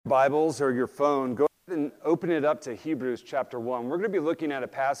Bibles or your phone, go ahead and open it up to Hebrews chapter 1. We're going to be looking at a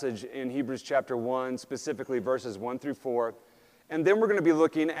passage in Hebrews chapter 1, specifically verses 1 through 4. And then we're going to be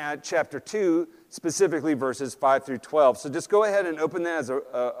looking at chapter 2, specifically verses 5 through 12. So just go ahead and open that as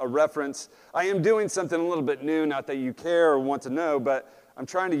a reference. I am doing something a little bit new, not that you care or want to know, but I'm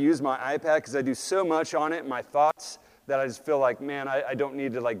trying to use my iPad because I do so much on it, my thoughts, that I just feel like, man, I don't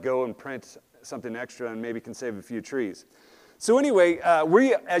need to go and print something extra and maybe can save a few trees. So anyway,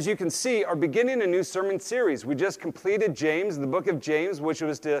 we, as you can see, are beginning a new sermon series. We just completed James, the book of James, which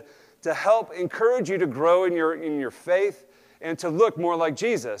was to help encourage you to grow in your faith and to look more like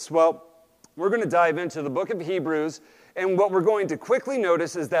Jesus. Well, we're going to dive into the book of Hebrews, and what we're going to quickly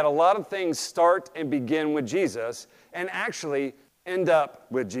notice is that a lot of things start and begin with Jesus and actually end up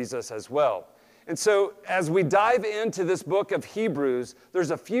with Jesus as well. And so as we dive into this book of Hebrews, there's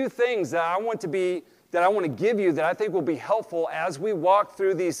a few things that I want to give you that I think will be helpful as we walk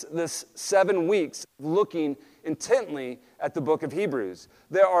through this 7 weeks looking intently at the book of Hebrews.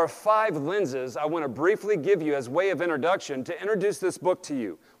 There are 5 lenses I want to briefly give you as way of introduction to introduce this book to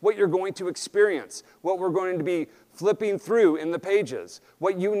you, what you're going to experience, what we're going to be flipping through in the pages,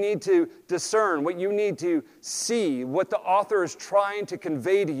 what you need to discern, what you need to see, what the author is trying to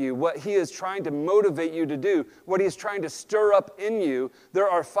convey to you, what he is trying to motivate you to do, what he is trying to stir up in you. There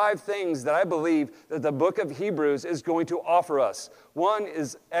are 5 things that I believe that the book of Hebrews is going to offer us. One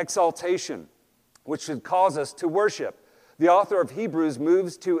is exaltation, which should cause us to worship. The author of Hebrews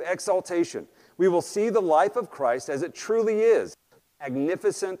moves to exaltation. We will see the life of Christ as it truly is,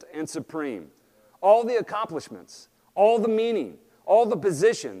 magnificent and supreme. All the accomplishments, all the meaning, all the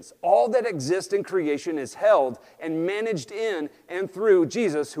positions, all that exists in creation is held and managed in and through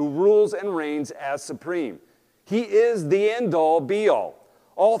Jesus, who rules and reigns as supreme. He is the end-all, be-all.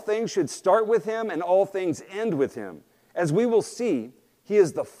 All things should start with him and all things end with him. As we will see, he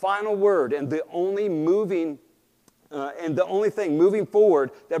is the final word and the only thing moving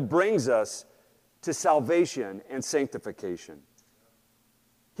forward that brings us to salvation and sanctification.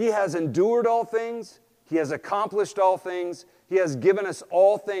 He has endured all things. He has accomplished all things. He has given us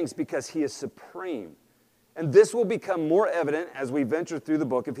all things because he is supreme. And this will become more evident as we venture through the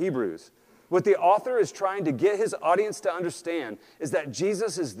book of Hebrews. What the author is trying to get his audience to understand is that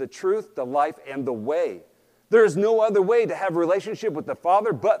Jesus is the truth, the life, and the way. There is no other way to have a relationship with the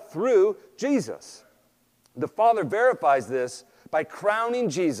Father but through Jesus. The Father verifies this by crowning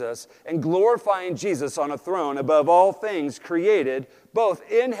Jesus and glorifying Jesus on a throne above all things created, both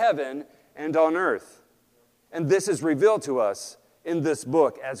in heaven and on earth. And this is revealed to us in this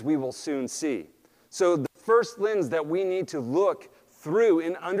book, as we will soon see. So the first lens that we need to look through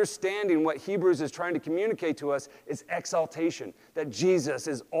in understanding what Hebrews is trying to communicate to us is exaltation, that Jesus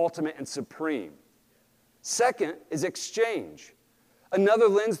is ultimate and supreme. Second is exchange. Another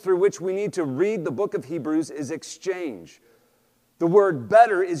lens through which we need to read the book of Hebrews is exchange. The word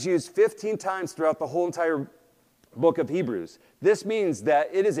better is used 15 times throughout the whole entire book of Hebrews. This means that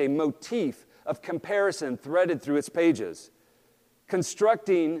it is a motif of comparison threaded through its pages.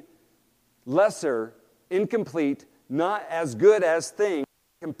 Constructing lesser, incomplete, not as good as things,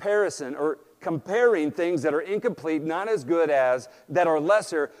 comparison, or comparing things that are incomplete, not as good as, that are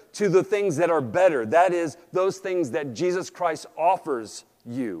lesser, to the things that are better. That is, those things that Jesus Christ offers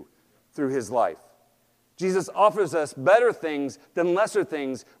you through his life. Jesus offers us better things than lesser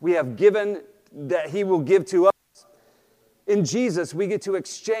things we have given that he will give to us. In Jesus, we get to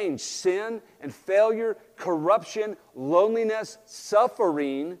exchange sin and failure, corruption, loneliness,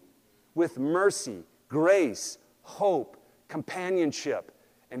 suffering with mercy, grace, hope, companionship,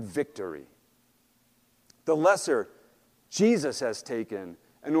 and victory. The lesser Jesus has taken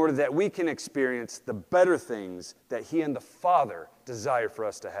in order that we can experience the better things that he and the Father desire for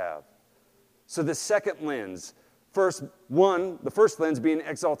us to have. So the second lens, the first lens being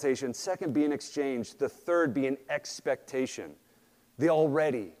exaltation, second being exchange, the third being expectation. The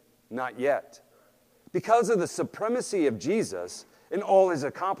already, not yet. Because of the supremacy of Jesus and all his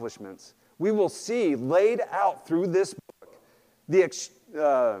accomplishments, we will see laid out through this book the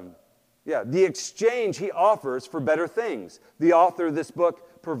exchange he offers for better things. The author of this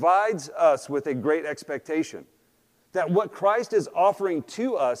book provides us with a great expectation that what Christ is offering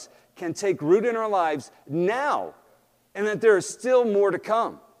to us can take root in our lives now, and that there is still more to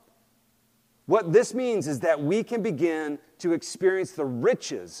come. What this means is that we can begin to experience the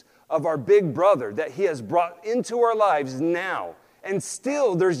riches of our big brother that he has brought into our lives now, and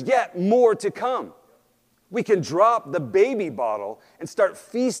still there's yet more to come. We can drop the baby bottle and start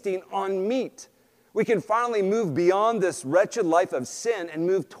feasting on meat. We can finally move beyond this wretched life of sin and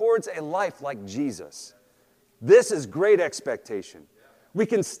move towards a life like Jesus. This is great expectation. We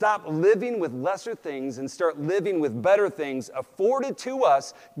can stop living with lesser things and start living with better things afforded to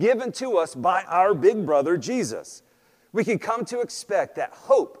us, given to us by our big brother, Jesus. We can come to expect that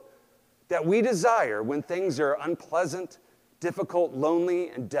hope that we desire when things are unpleasant, difficult, lonely,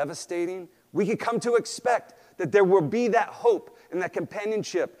 and devastating. We can come to expect that there will be that hope and that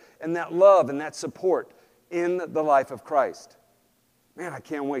companionship and that love and that support in the life of Christ. Man, I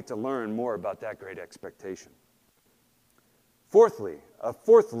can't wait to learn more about that great expectation. Fourthly, a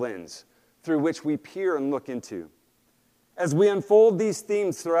fourth lens through which we peer and look into. As we unfold these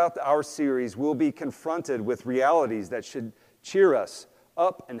themes throughout our series, we'll be confronted with realities that should cheer us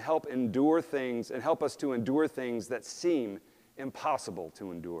up and help us to endure things that seem impossible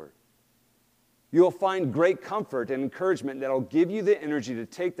to endure. You'll find great comfort and encouragement that'll give you the energy to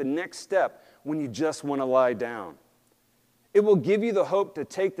take the next step when you just want to lie down. It will give you the hope to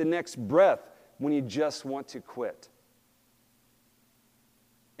take the next breath when you just want to quit.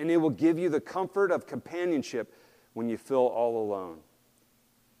 And it will give you the comfort of companionship when you feel all alone.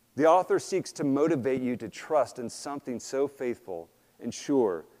 The author seeks to motivate you to trust in something so faithful and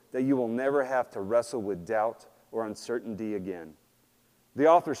sure that you will never have to wrestle with doubt or uncertainty again. The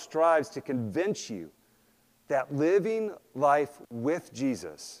author strives to convince you that living life with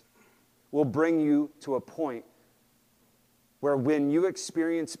Jesus will bring you to a point where when you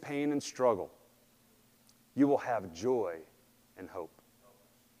experience pain and struggle, you will have joy and hope.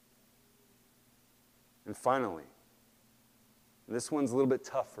 And finally, this one's a little bit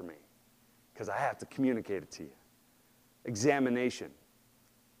tough for me because I have to communicate it to you. Examination,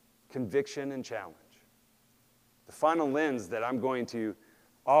 conviction, and challenge. The final lens that I'm going to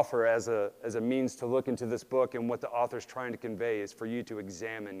offer as a means to look into this book and what the author's trying to convey is for you to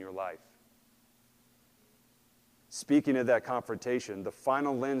examine your life. Speaking of that confrontation, the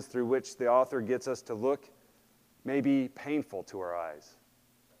final lens through which the author gets us to look may be painful to our eyes.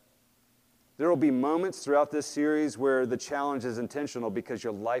 There will be moments throughout this series where the challenge is intentional because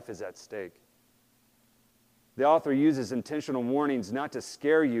your life is at stake. The author uses intentional warnings not to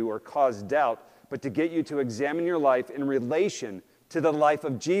scare you or cause doubt, but to get you to examine your life in relation to the life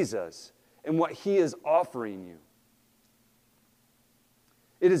of Jesus and what he is offering you.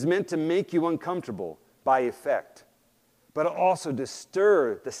 It is meant to make you uncomfortable by effect, but also to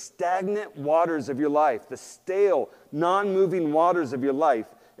stir the stagnant waters of your life, the stale, non-moving waters of your life,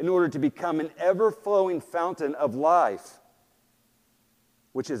 in order to become an ever-flowing fountain of life,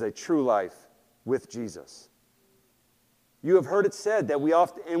 which is a true life with Jesus. You have heard it said that we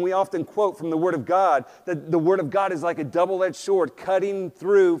often quote from the Word of God that the Word of God is like a double-edged sword cutting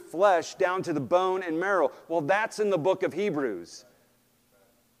through flesh down to the bone and marrow. Well, that's in the book of Hebrews.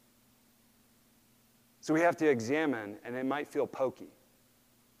 So we have to examine, and it might feel pokey.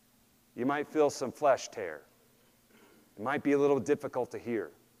 You might feel some flesh tear. It might be a little difficult to hear.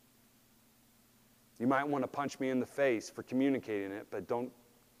 You might want to punch me in the face for communicating it, but don't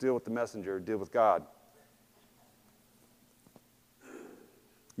deal with the messenger, deal with God.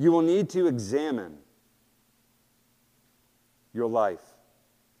 You will need to examine your life.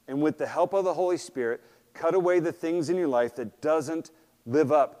 And with the help of the Holy Spirit, cut away the things in your life that doesn't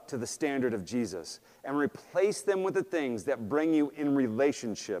live up to the standard of Jesus and replace them with the things that bring you in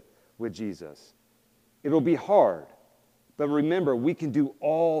relationship with Jesus. It'll be hard. But remember, we can do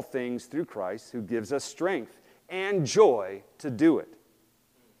all things through Christ who gives us strength and joy to do it.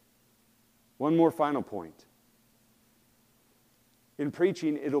 One more final point. In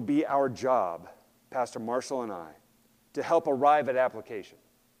preaching, it'll be our job, Pastor Marshall and I, to help arrive at application.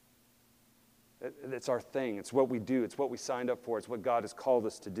 It's our thing. It's what we do. It's what we signed up for. It's what God has called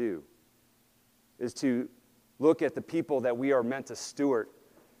us to do, is to look at the people that we are meant to steward,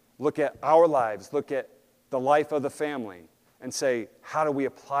 look at our lives, look at the life of the family, and say, how do we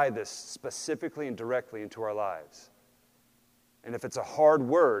apply this specifically and directly into our lives? And if it's a hard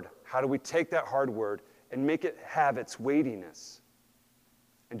word, how do we take that hard word and make it have its weightiness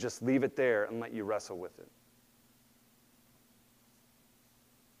and just leave it there and let you wrestle with it?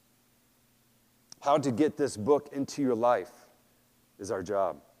 How to get this book into your life is our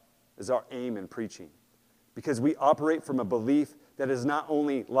job, is our aim in preaching. Because we operate from a belief that is not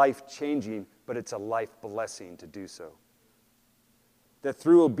only life-changing, but it's a life blessing to do so. That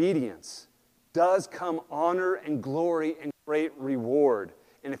through obedience does come honor and glory and great reward.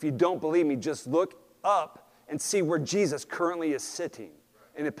 And if you don't believe me, just look up and see where Jesus currently is sitting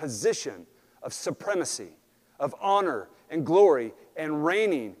in a position of supremacy, of honor and glory and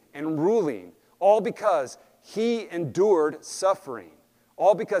reigning and ruling, all because he endured suffering,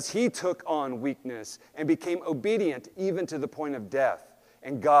 all because he took on weakness and became obedient even to the point of death.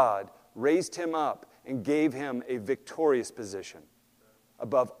 And God raised him up and gave him a victorious position.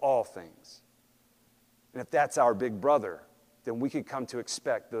 above all things. And if that's our big brother, then we could come to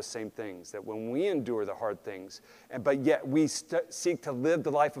expect those same things, that when we endure the hard things, but yet we seek to live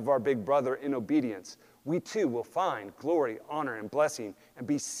the life of our big brother in obedience, we too will find glory, honor, and blessing and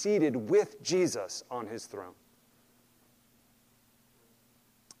be seated with Jesus on his throne.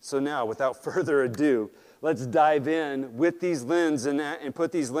 So now, without further ado, let's dive in with these lenses and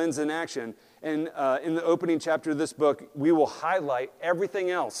put these lenses in action. And in the opening chapter of this book, we will highlight everything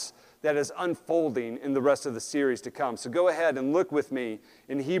else that is unfolding in the rest of the series to come. So go ahead and look with me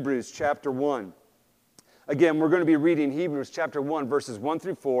in Hebrews chapter 1. Again, we're going to be reading Hebrews chapter 1, verses 1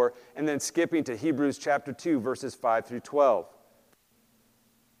 through 4, and then skipping to Hebrews chapter 2, verses 5 through 12.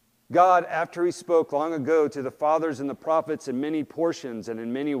 God, after he spoke long ago to the fathers and the prophets in many portions and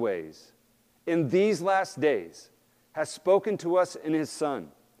in many ways, in these last days has spoken to us in his Son,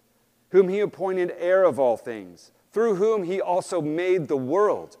 whom he appointed heir of all things, through whom he also made the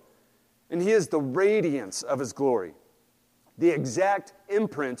world. And he is the radiance of his glory, the exact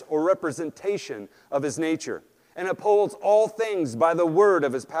imprint or representation of his nature, and upholds all things by the word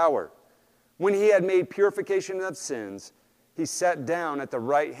of his power. When he had made purification of sins, he sat down at the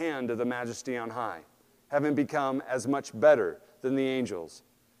right hand of the Majesty on high, having become as much better than the angels,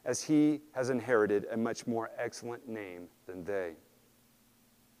 as he has inherited a much more excellent name than they.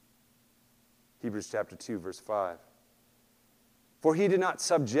 Hebrews chapter 2, verse 5. For he did not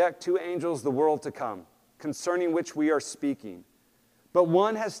subject to angels the world to come, concerning which we are speaking. But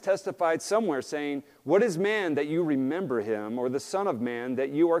one has testified somewhere, saying, what is man that you remember him, or the Son of Man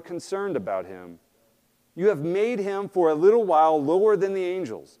that you are concerned about him? You have made him for a little while lower than the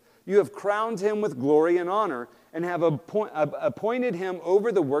angels. You have crowned him with glory and honor, and have appointed him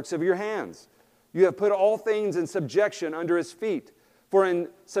over the works of your hands. You have put all things in subjection under his feet. For in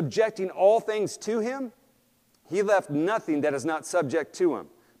subjecting all things to him, he left nothing that is not subject to him.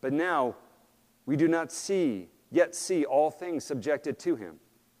 But now we do not yet see all things subjected to him.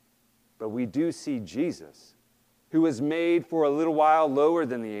 But we do see Jesus, who was made for a little while lower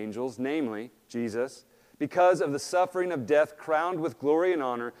than the angels, namely Jesus, because of the suffering of death, crowned with glory and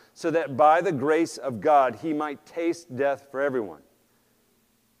honor, so that by the grace of God he might taste death for everyone.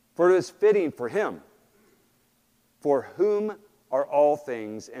 For it is fitting for him, for whom are all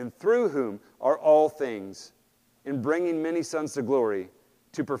things, and through whom are all things, in bringing many sons to glory,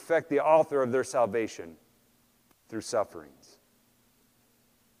 to perfect the author of their salvation through sufferings.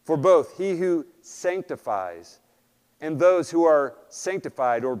 For both he who sanctifies and those who are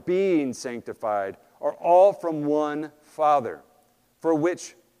sanctified or being sanctified are all from one Father, for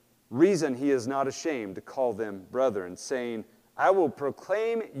which reason he is not ashamed to call them brethren, saying, I will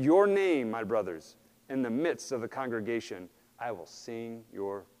proclaim your name, my brothers, in the midst of the congregation. I will sing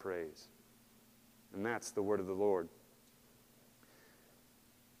your praise. And that's the word of the Lord.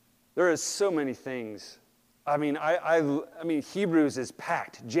 There is so many things. I mean, Hebrews is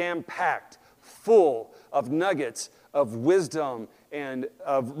packed, jam-packed, full of nuggets of wisdom and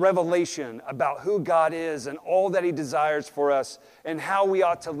of revelation about who God is and all that he desires for us and how we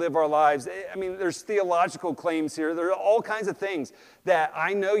ought to live our lives. I mean, there's theological claims here. There are all kinds of things that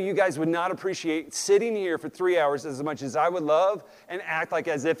I know you guys would not appreciate sitting here for 3 hours as much as I would love and act like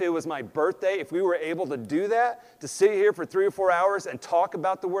as if it was my birthday. If we were able to do that, to sit here for 3 or 4 hours and talk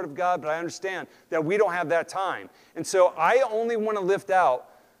about the Word of God, but I understand that we don't have that time. And so I only want to lift out,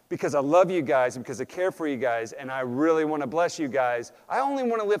 because I love you guys and because I care for you guys and I really want to bless you guys, I only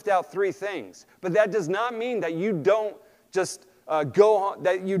want to lift out 3 things. But that does not mean that you don't just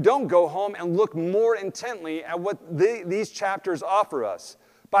go home and look more intently at what these chapters offer us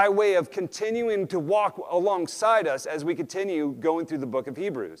by way of continuing to walk alongside us as we continue going through the book of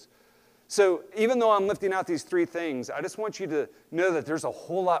Hebrews. So even though I'm lifting out these 3 things, I just want you to know that there's a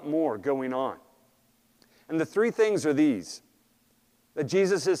whole lot more going on. And the 3 things are these. That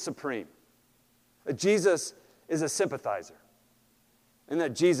Jesus is supreme, that Jesus is a sympathizer, and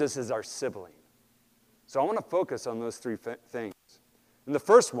that Jesus is our sibling. So I want to focus on those 3 things. And the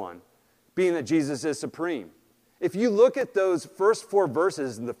first one being that Jesus is supreme. If you look at those first 4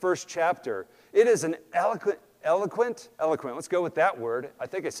 verses in the first chapter, it is an eloquent, let's go with that word. I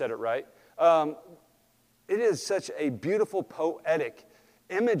think I said it right. It is such a beautiful, poetic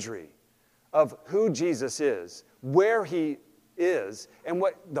imagery of who Jesus is, where he is, and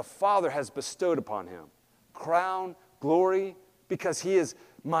what the Father has bestowed upon him. Crown, glory, because he is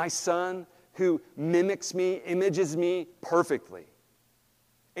my Son who mimics me, images me perfectly.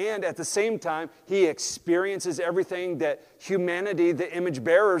 And at the same time, he experiences everything that humanity, the image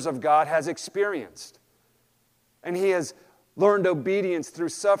bearers of God, has experienced. And he has learned obedience through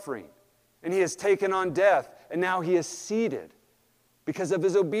suffering. And he has taken on death, and now he is seated Because of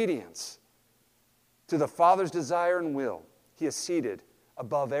his obedience to the Father's desire and will, he is seated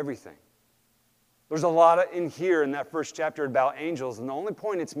above everything. There's a lot in here in that first chapter about angels, and the only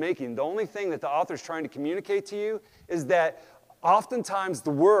point it's making, the only thing that the author's trying to communicate to you is that oftentimes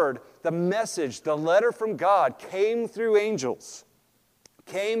the word, the message, the letter from God came through angels,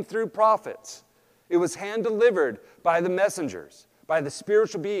 came through prophets. It was hand-delivered by the messengers, by the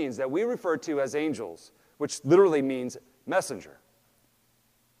spiritual beings that we refer to as angels, which literally means messenger.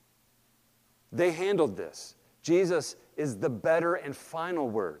 They handled this. Jesus is the better and final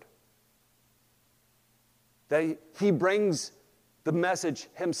word. That he brings the message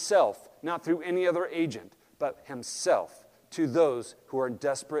himself, not through any other agent, but himself to those who are in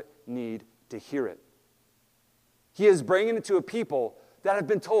desperate need to hear it. He is bringing it to a people that have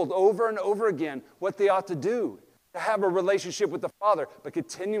been told over and over again what they ought to do, to have a relationship with the Father, but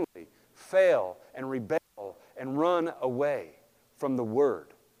continually fail and rebel and run away from the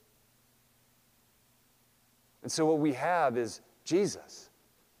Word. And so what we have is Jesus,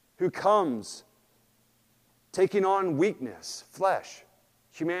 who comes taking on weakness, flesh,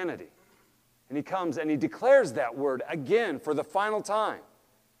 humanity. And he comes and he declares that word again for the final time.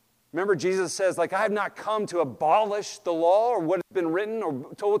 Remember, Jesus says, I have not come to abolish the law or what has been written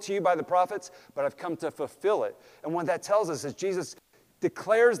or told to you by the prophets, but I've come to fulfill it. And what that tells us is Jesus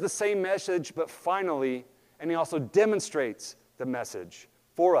declares the same message, but finally, and he also demonstrates the message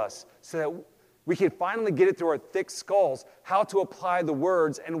for us so that we can finally get it through our thick skulls how to apply the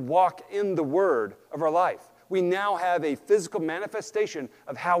words and walk in the word of our life. We now have a physical manifestation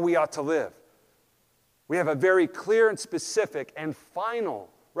of how we ought to live. We have a very clear and specific and final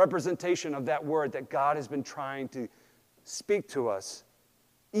representation of that word that God has been trying to speak to us,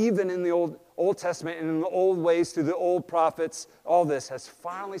 even in the Old Testament and in the old ways through the old prophets. All this has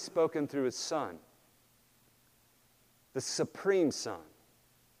finally spoken through his Son, the supreme Son.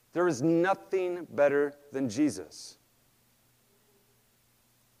 There is nothing better than Jesus.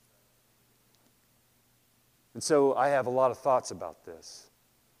 And so I have a lot of thoughts about this.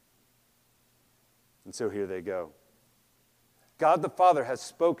 And so here they go. God the Father has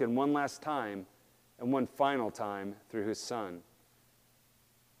spoken one last time and one final time through his Son.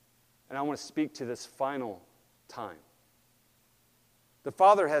 And I want to speak to this final time. The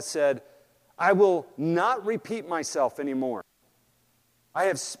Father has said, I will not repeat myself anymore. I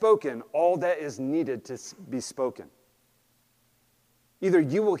have spoken all that is needed to be spoken. Either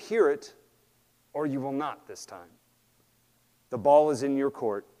you will hear it or you will not this time. The ball is in your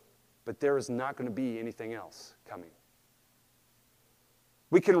court, but there is not going to be anything else coming.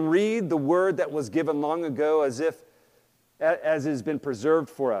 We can read the word that was given long ago as has been preserved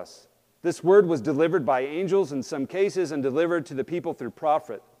for us. This word was delivered by angels in some cases and delivered to the people through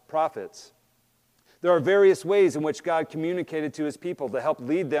prophets. There are various ways in which God communicated to his people to help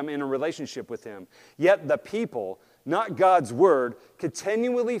lead them in a relationship with him. Yet the people, not God's word,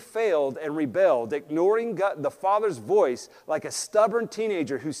 continually failed and rebelled, ignoring God, the Father's voice like a stubborn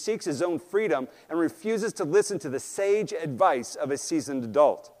teenager who seeks his own freedom and refuses to listen to the sage advice of a seasoned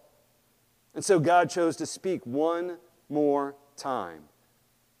adult. And so God chose to speak one more time,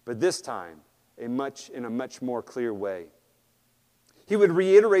 but this time in a much more clear way. He would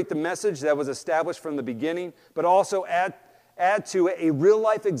reiterate the message that was established from the beginning, but also add to it a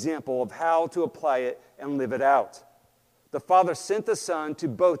real-life example of how to apply it and live it out. The Father sent the Son to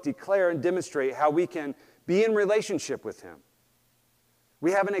both declare and demonstrate how we can be in relationship with him.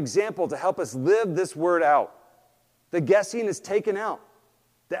 We have an example to help us live this word out. The guessing is taken out.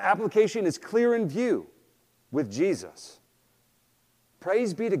 The application is clear in view with Jesus.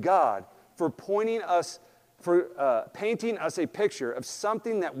 Praise be to God for painting us a picture of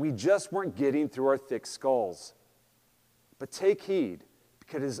something that we just weren't getting through our thick skulls. But take heed,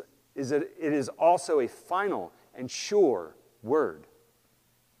 because it is also a final and sure word.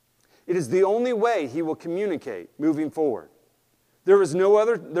 It is the only way he will communicate moving forward. There is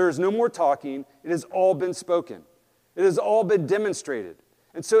no more talking. It has all been spoken. It has all been demonstrated.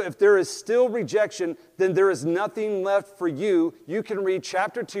 And so if there is still rejection, then there is nothing left for you. You can read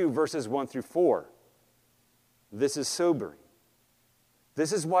chapter 2, verses 1 through 4. This is sobering.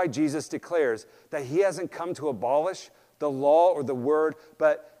 This is why Jesus declares that he hasn't come to abolish the law or the word,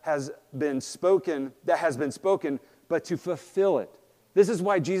 but has been spoken, but to fulfill it. This is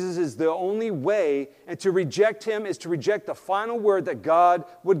why Jesus is the only way, and to reject him is to reject the final word that God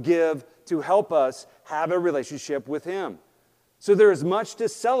would give to help us have a relationship with him. So there is much to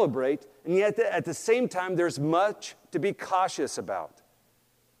celebrate, and yet at the same time, there's much to be cautious about.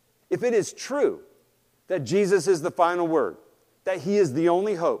 If it is true that Jesus is the final word, that he is the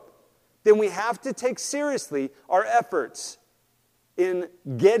only hope, then we have to take seriously our efforts in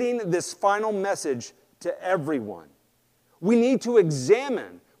getting this final message to everyone. We need to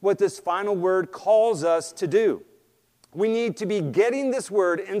examine what this final word calls us to do. We need to be getting this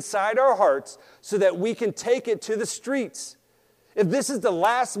word inside our hearts so that we can take it to the streets. If this is the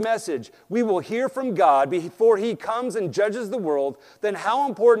last message we will hear from God before He comes and judges the world, then how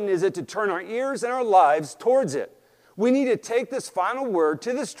important is it to turn our ears and our lives towards it? We need to take this final word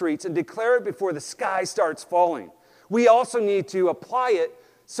to the streets and declare it before the sky starts falling. We also need to apply it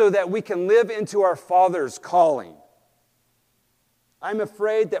so that we can live into our Father's calling. I'm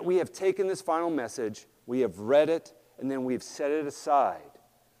afraid that we have taken this final message, we have read it, and then we've set it aside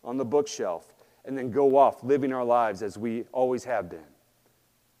on the bookshelf and then go off living our lives as we always have been.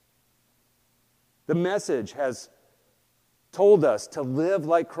 The message has told us to live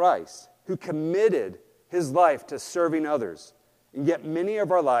like Christ, who committed His life to serving others. And yet many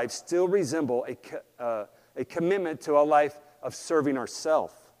of our lives still resemble a commitment to a life of serving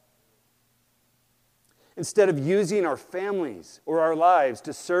ourselves. Instead of using our families or our lives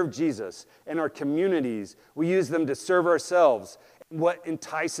to serve Jesus and our communities, we use them to serve ourselves and what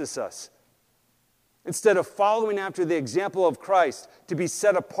entices us. Instead of following after the example of Christ to be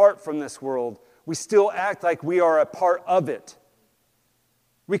set apart from this world, we still act like we are a part of it.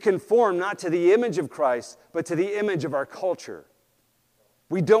 We conform not to the image of Christ, but to the image of our culture.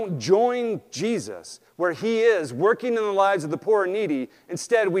 We don't join Jesus where He is working in the lives of the poor and needy.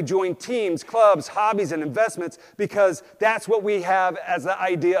 Instead, we join teams, clubs, hobbies, and investments because that's what we have as the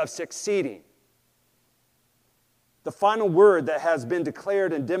idea of succeeding. The final word that has been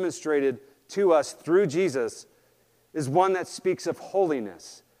declared and demonstrated to us through Jesus is one that speaks of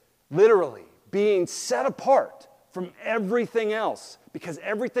holiness, literally being set apart from everything else because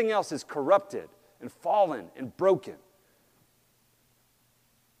everything else is corrupted and fallen and broken.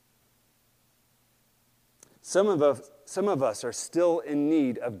 Some of us are still in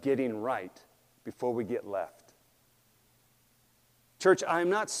need of getting right before we get left. Church, I am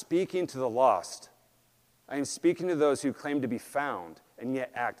not speaking to the lost. I am speaking to those who claim to be found and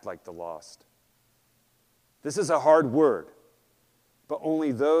yet act like the lost. This is a hard word, but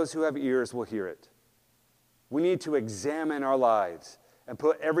only those who have ears will hear it. We need to examine our lives and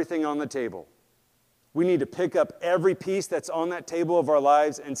put everything on the table. We need to pick up every piece that's on that table of our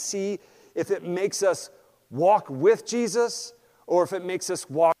lives and see if it makes us walk with Jesus or if it makes us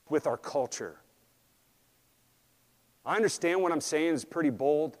walk with our culture. I understand what I'm saying is pretty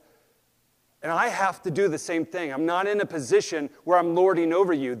bold, and I have to do the same thing. I'm not in a position where I'm lording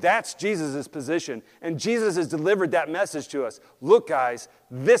over you. That's Jesus' position, and Jesus has delivered that message to us. Look, guys,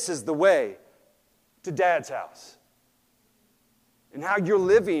 this is the way to Dad's house. And how you're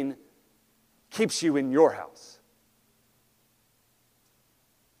living keeps you in your house.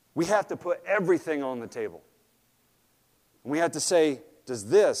 We have to put everything on the table. And we have to say, does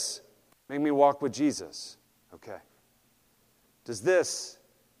this make me walk with Jesus? Okay. Does this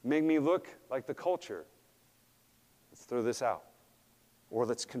make me look like the culture? Let's throw this out. Or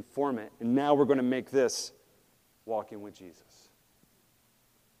let's conform it. And now we're going to make this walking with Jesus.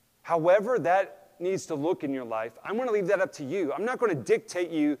 However that needs to look in your life, I'm going to leave that up to you. I'm not going to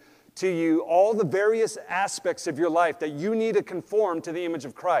dictate to you all the various aspects of your life that you need to conform to the image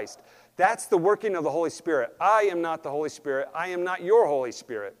of Christ. That's the working of the Holy Spirit. I am not the Holy Spirit. I am not your Holy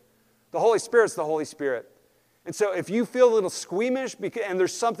Spirit. The Holy Spirit's the Holy Spirit. And so if you feel a little squeamish and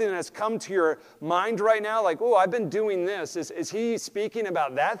there's something that has come to your mind right now, like, oh, I've been doing this. Is he speaking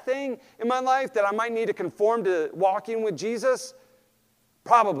about that thing in my life that I might need to conform to walking with Jesus?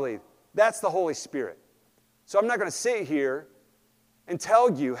 Probably. That's the Holy Spirit. So I'm not going to sit here and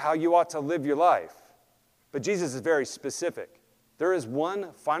tell you how you ought to live your life. But Jesus is very specific. There is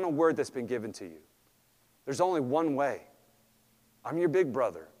one final word that's been given to you. There's only one way. I'm your big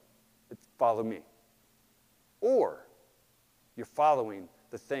brother. Follow me. Or you're following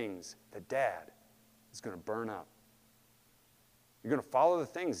the things that Dad is going to burn up. You're going to follow the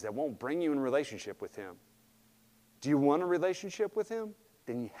things that won't bring you in relationship with Him. Do you want a relationship with Him?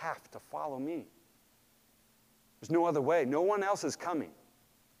 Then you have to follow me. There's no other way. No one else is coming.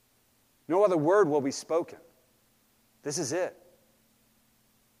 No other word will be spoken. This is it.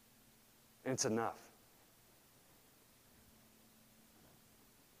 And it's enough.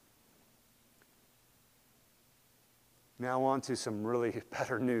 Now on to some really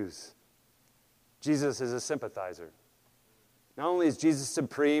better news. Jesus is a sympathizer. Not only is Jesus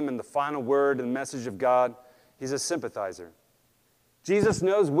supreme and the final word and message of God, He's a sympathizer. Jesus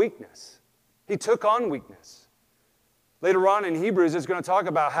knows weakness. He took on weakness. Later on in Hebrews, it's going to talk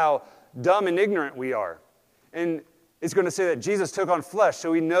about how dumb and ignorant we are. And it's going to say that Jesus took on flesh,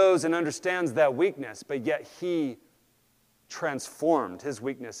 so He knows and understands that weakness, but yet He transformed his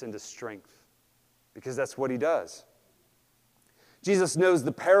weakness into strength, because that's what he does. Jesus knows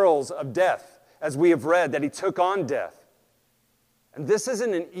the perils of death, as we have read, that he took on death. And this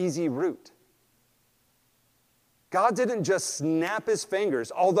isn't an easy route. God didn't just snap his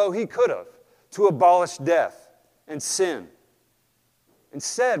fingers, although he could have, to abolish death and sin.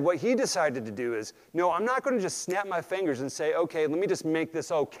 Instead, what he decided to do is, no, I'm not going to just snap my fingers and say, okay, let me just make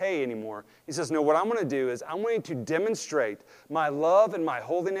this okay anymore. He says, no, what I'm going to do is I'm going to demonstrate my love and my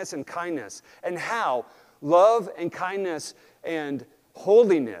holiness and kindness, and how love and kindness and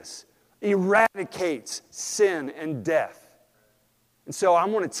holiness eradicates sin and death. And so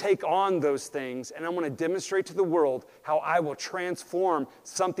I'm going to take on those things, and I'm going to demonstrate to the world how I will transform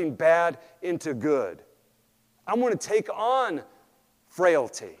something bad into good. I'm going to take on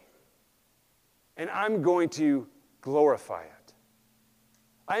frailty, and I'm going to glorify it.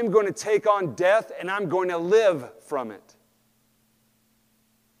 I'm going to take on death, and I'm going to live from it.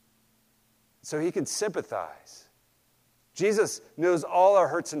 So he can sympathize. Jesus knows all our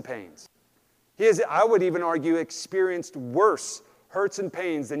hurts and pains. He has, I would even argue, experienced worse hurts and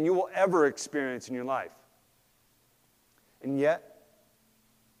pains than you will ever experience in your life. And yet,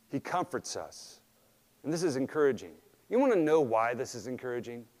 he comforts us. And this is encouraging. You want to know why this is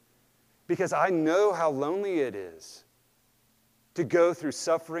encouraging? Because I know how lonely it is to go through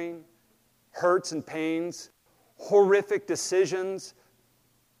suffering, hurts and pains, horrific decisions,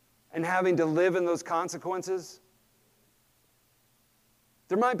 and having to live in those consequences.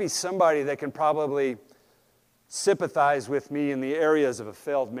 There might be somebody that can probably sympathize with me in the areas of a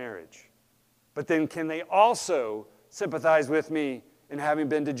failed marriage. But then can they also sympathize with me in having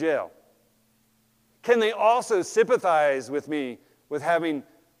been to jail? Can they also sympathize with me with having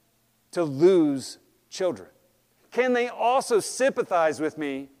to lose children? Can they also sympathize with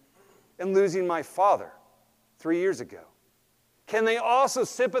me in losing my father 3 years ago? Can they also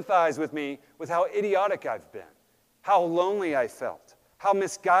sympathize with me with how idiotic I've been, how lonely I felt, how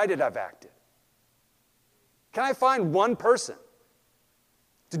misguided I've acted? Can I find one person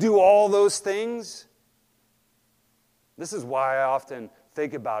to do all those things? This is why I often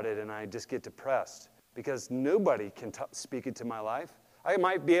think about it and I just get depressed, because nobody can speak into my life. I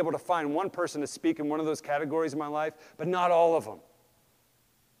might be able to find one person to speak in one of those categories in my life, but not all of them.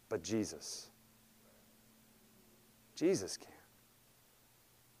 But Jesus. Jesus can.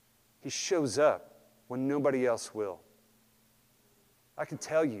 He shows up when nobody else will. I can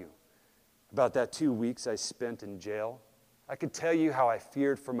tell you about that 2 weeks I spent in jail. I could tell you how I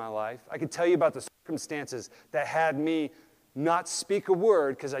feared for my life. I could tell you about the circumstances that had me not speak a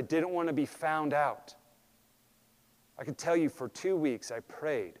word because I didn't want to be found out. I could tell you for 2 weeks I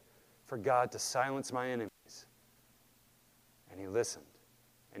prayed for God to silence my enemies. And he listened,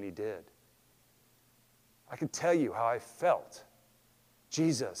 and he did. I could tell you how I felt.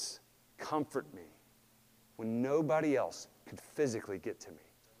 Jesus, comfort me when nobody else could physically get to me.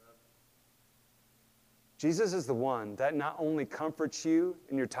 Jesus is the one that not only comforts you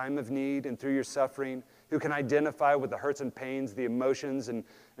in your time of need and through your suffering, who can identify with the hurts and pains, the emotions, and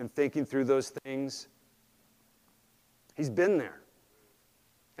thinking through those things. He's been there.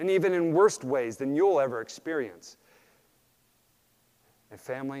 And even in worse ways than you'll ever experience. And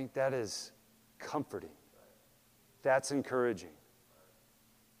family, that is comforting. That's encouraging.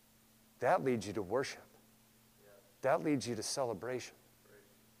 That leads you to worship. That leads you to celebration.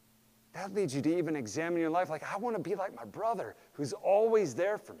 That leads you to even examine your life like, I want to be like my brother who's always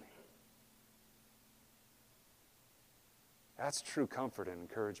there for me. That's true comfort and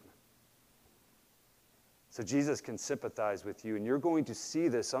encouragement. So Jesus can sympathize with you, and you're going to see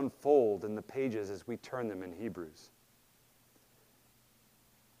this unfold in the pages as we turn them in Hebrews.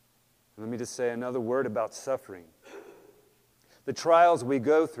 Let me just say another word about suffering. The trials we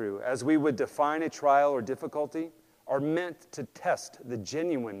go through, as we would define a trial or difficulty, are meant to test the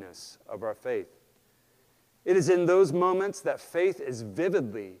genuineness of our faith. It is in those moments that faith is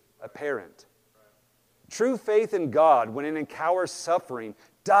vividly apparent. True faith in God, when it encounters suffering,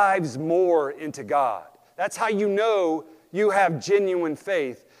 dives more into God. That's how you know you have genuine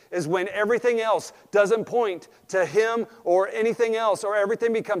faith, is when everything else doesn't point to Him or anything else, or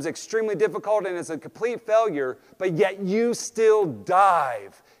everything becomes extremely difficult and it's a complete failure, but yet you still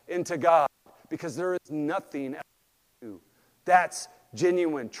dive into God because there is nothing else to do. That's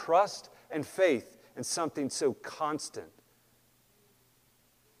genuine trust and faith in something so constant.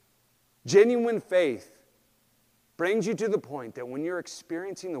 Genuine faith brings you to the point that when you're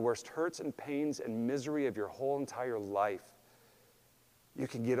experiencing the worst hurts and pains and misery of your whole entire life, you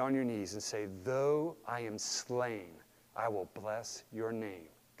can get on your knees and say, though I am slain, I will bless your name,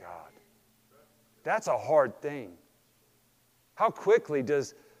 God. That's a hard thing. How quickly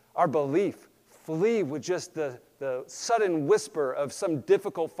does our belief flee with just the sudden whisper of some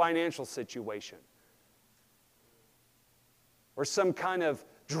difficult financial situation or some kind of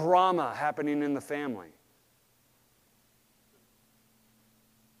drama happening in the family?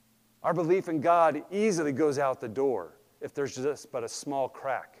 Our belief in God easily goes out the door if there's just but a small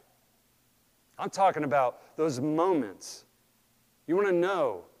crack. I'm talking about those moments. You want to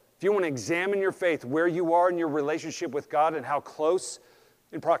know, if you want to examine your faith, where you are in your relationship with God and how close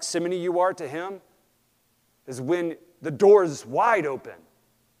in proximity you are to Him, is when the door is wide open,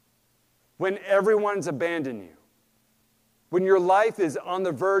 when everyone's abandoned you, when your life is on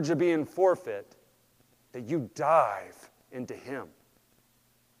the verge of being forfeit, that you dive into Him.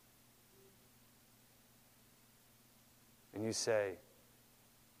 And you say,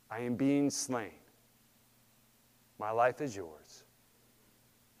 I am being slain. My life is yours.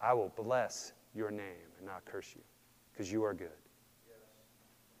 I will bless your name and not curse you, because you are good.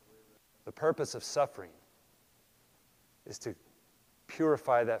 The purpose of suffering is to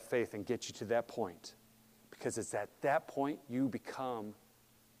purify that faith and get you to that point, because it's at that point you become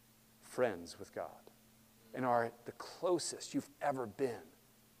friends with God and are the closest you've ever been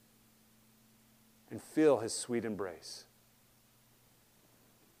and feel His sweet embrace.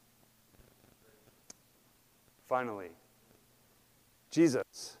 Finally,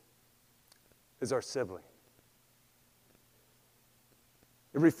 Jesus is our sibling.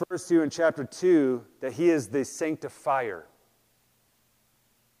 It refers to in chapter 2 that He is the sanctifier.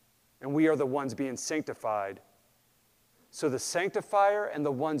 And we are the ones being sanctified. So the sanctifier and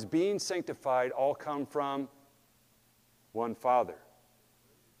the ones being sanctified all come from one Father.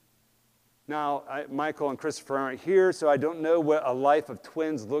 Now, Michael and Christopher aren't here, so I don't know what a life of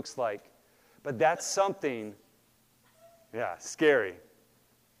twins looks like. But that's something, scary.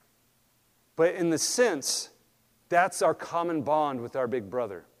 But in the sense, that's our common bond with our big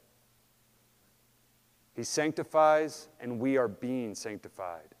brother. He sanctifies, and we are being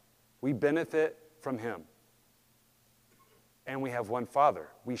sanctified. We benefit from Him. And we have one Father.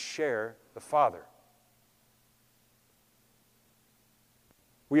 We share the Father.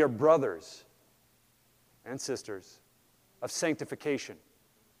 We are brothers and sisters of sanctification.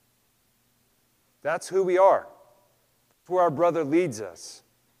 That's who we are. That's where our brother leads us.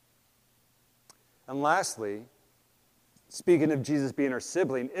 And lastly, speaking of Jesus being our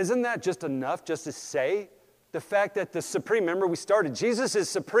sibling, isn't that just enough just to say the fact that the supreme, remember we started, Jesus is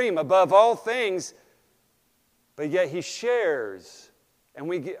supreme above all things, but yet He shares, and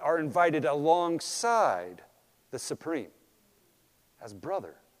we are invited alongside the supreme as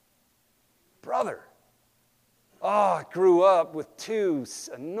brother. Brother. Oh, I grew up with two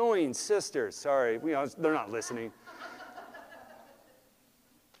annoying sisters. Sorry, they're not listening.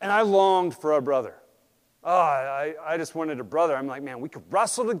 And I longed for a brother. Oh, I just wanted a brother. I'm like, man, we could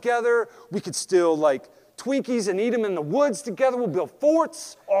wrestle together. We could steal like Twinkies and eat them in the woods together. We'll build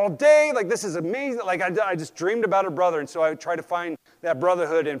forts all day. Like, this is amazing. Like, I just dreamed about a brother. And so I try to find that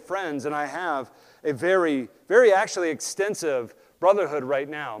brotherhood in friends. And I have a very, very actually extensive brotherhood right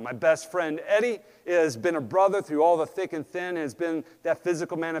now. My best friend, Eddie, has been a brother through all the thick and thin, has been that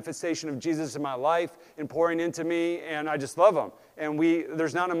physical manifestation of Jesus in my life and pouring into me, and I just love him. And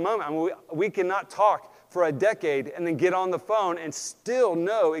there's not a moment, we cannot talk for a decade and then get on the phone and still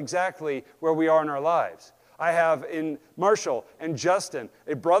know exactly where we are in our lives. I have in Marshall and Justin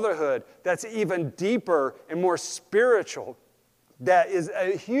a brotherhood that's even deeper and more spiritual that is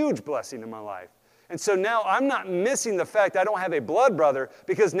a huge blessing in my life. And so now I'm not missing the fact I don't have a blood brother,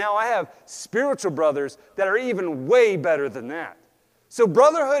 because now I have spiritual brothers that are even way better than that. So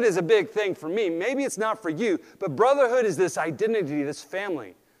brotherhood is a big thing for me. Maybe it's not for you, but brotherhood is this identity, this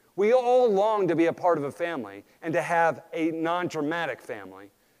family. We all long to be a part of a family and to have a non-dramatic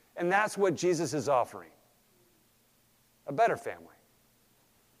family. And that's what Jesus is offering. A better family.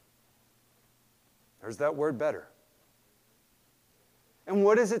 There's that word better. And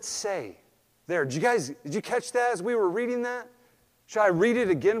what does it say there? Did you catch that as we were reading that? Should I read it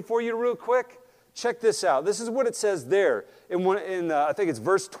again for you real quick? Check this out. This is what it says there in I think it's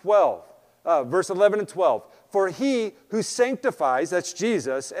verse 12, verse 11 and 12. For He who sanctifies, that's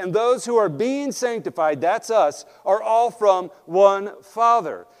Jesus, and those who are being sanctified, that's us, are all from one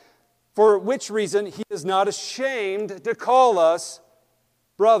Father. For which reason He is not ashamed to call us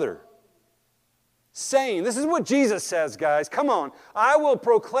brother. Saying, this is what Jesus says, guys. Come on. I will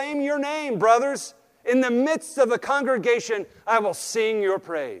proclaim your name, brothers. In the midst of the congregation, I will sing your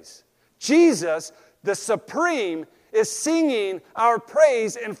praise. Jesus, the supreme, is singing our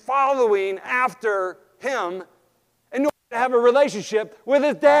praise and following after Him in order to have a relationship with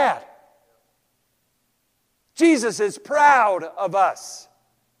His dad. Jesus is proud of us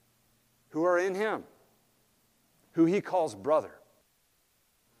who are in him, who he calls brother.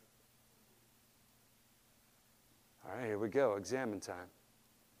 All right, here we go, examine time.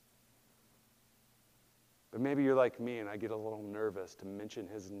 But maybe you're like me and I get a little nervous to mention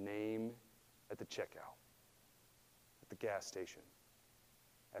his name at the checkout, at the gas station,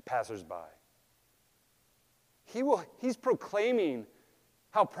 at passersby. He's proclaiming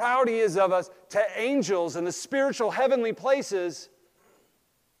how proud he is of us to angels in the spiritual heavenly places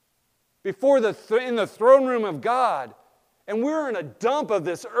before in the throne room of God. And we're in a dump of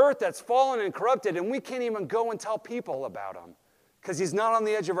this earth that's fallen and corrupted, and we can't even go and tell people about him because he's not on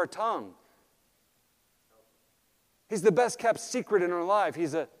the edge of our tongue. He's the best kept secret in our life.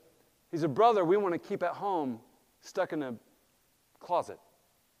 He's a brother we want to keep at home, stuck in a closet.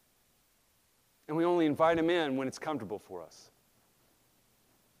 And we only invite him in when it's comfortable for us.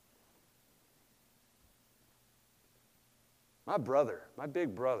 My brother, my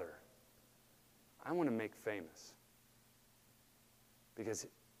big brother, I want to make famous because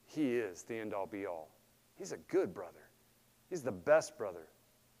he is the end-all, be-all. He's a good brother. He's the best brother.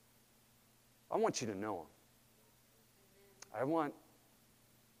 I want you to know him. I want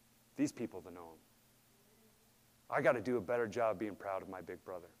these people to know him. I got to do a better job being proud of my big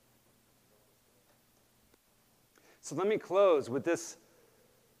brother. So let me close with this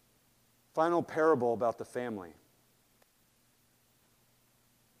final parable about the family.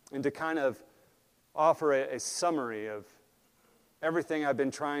 And to kind of offer a summary of everything I've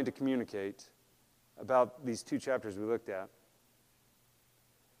been trying to communicate about these 2 chapters we looked at.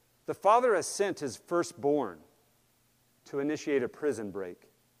 The father has sent his firstborn to initiate a prison break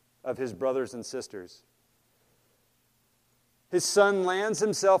of his brothers and sisters. His son lands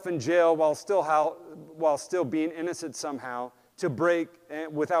himself in jail while still being innocent somehow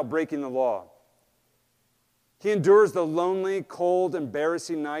without breaking the law. He endures the lonely, cold,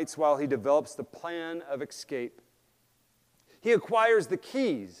 embarrassing nights while he develops the plan of escape. He acquires the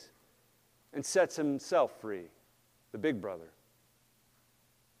keys and sets himself free, the big brother.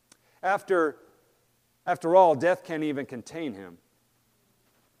 After all, death can't even contain him.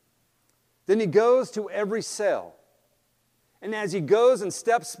 Then he goes to every cell. And as he goes and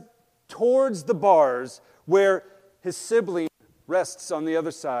steps towards the bars where his sibling rests on the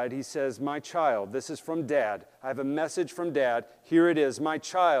other side, he says, "My child," this is from Dad. I have a message from Dad. Here it is. "My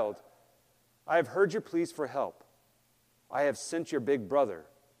child, I have heard your pleas for help. I have sent your big brother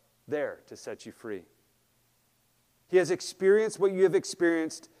there to set you free. He has experienced what you have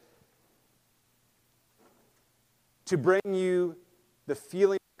experienced to bring you the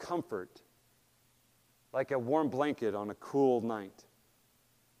feeling of comfort like a warm blanket on a cool night.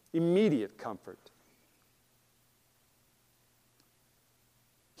 Immediate comfort.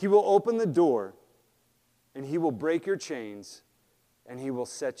 He will open the door and he will break your chains and he will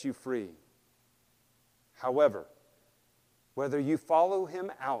set you free. However, whether you follow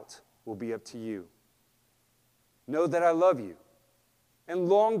him out will be up to you. Know that I love you and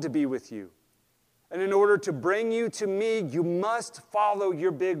long to be with you. And in order to bring you to me, you must follow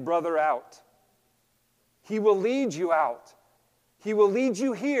your big brother out. He will lead you out. He will lead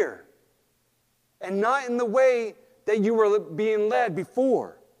you here. And not in the way that you were being led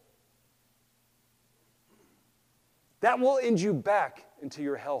before. That will end you back into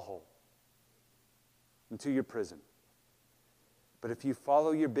your hellhole, into your prison. But if you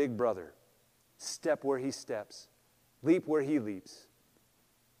follow your big brother, step where he steps, leap where he leaps,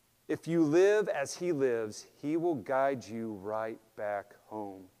 if you live as he lives, he will guide you right back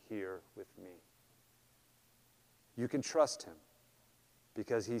home here with me. You can trust him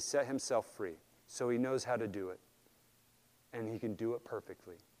because he set himself free, so he knows how to do it, and he can do it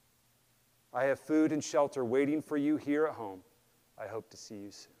perfectly. I have food and shelter waiting for you here at home. I hope to see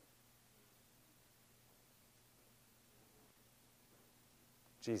you soon.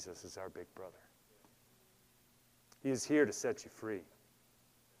 Jesus is our big brother. He is here to set you free.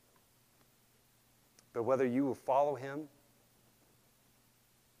 But whether you will follow him,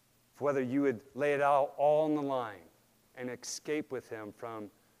 whether you would lay it out all on the line and escape with him from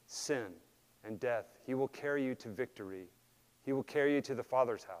sin and death, he will carry you to victory. He will carry you to the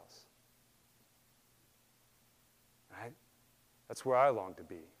Father's house. Right? That's where I long to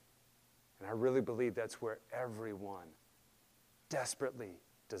be. And I really believe that's where everyone desperately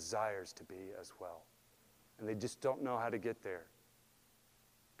desires to be as well. And they just don't know how to get there.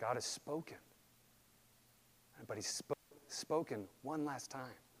 God has spoken. But he's spoken one last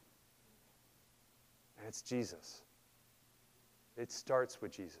time. And it's Jesus. It starts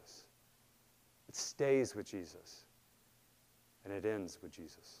with Jesus. It stays with Jesus. And it ends with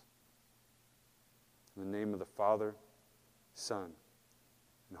Jesus. In the name of the Father, Son,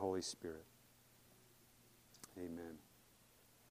 and Holy Spirit.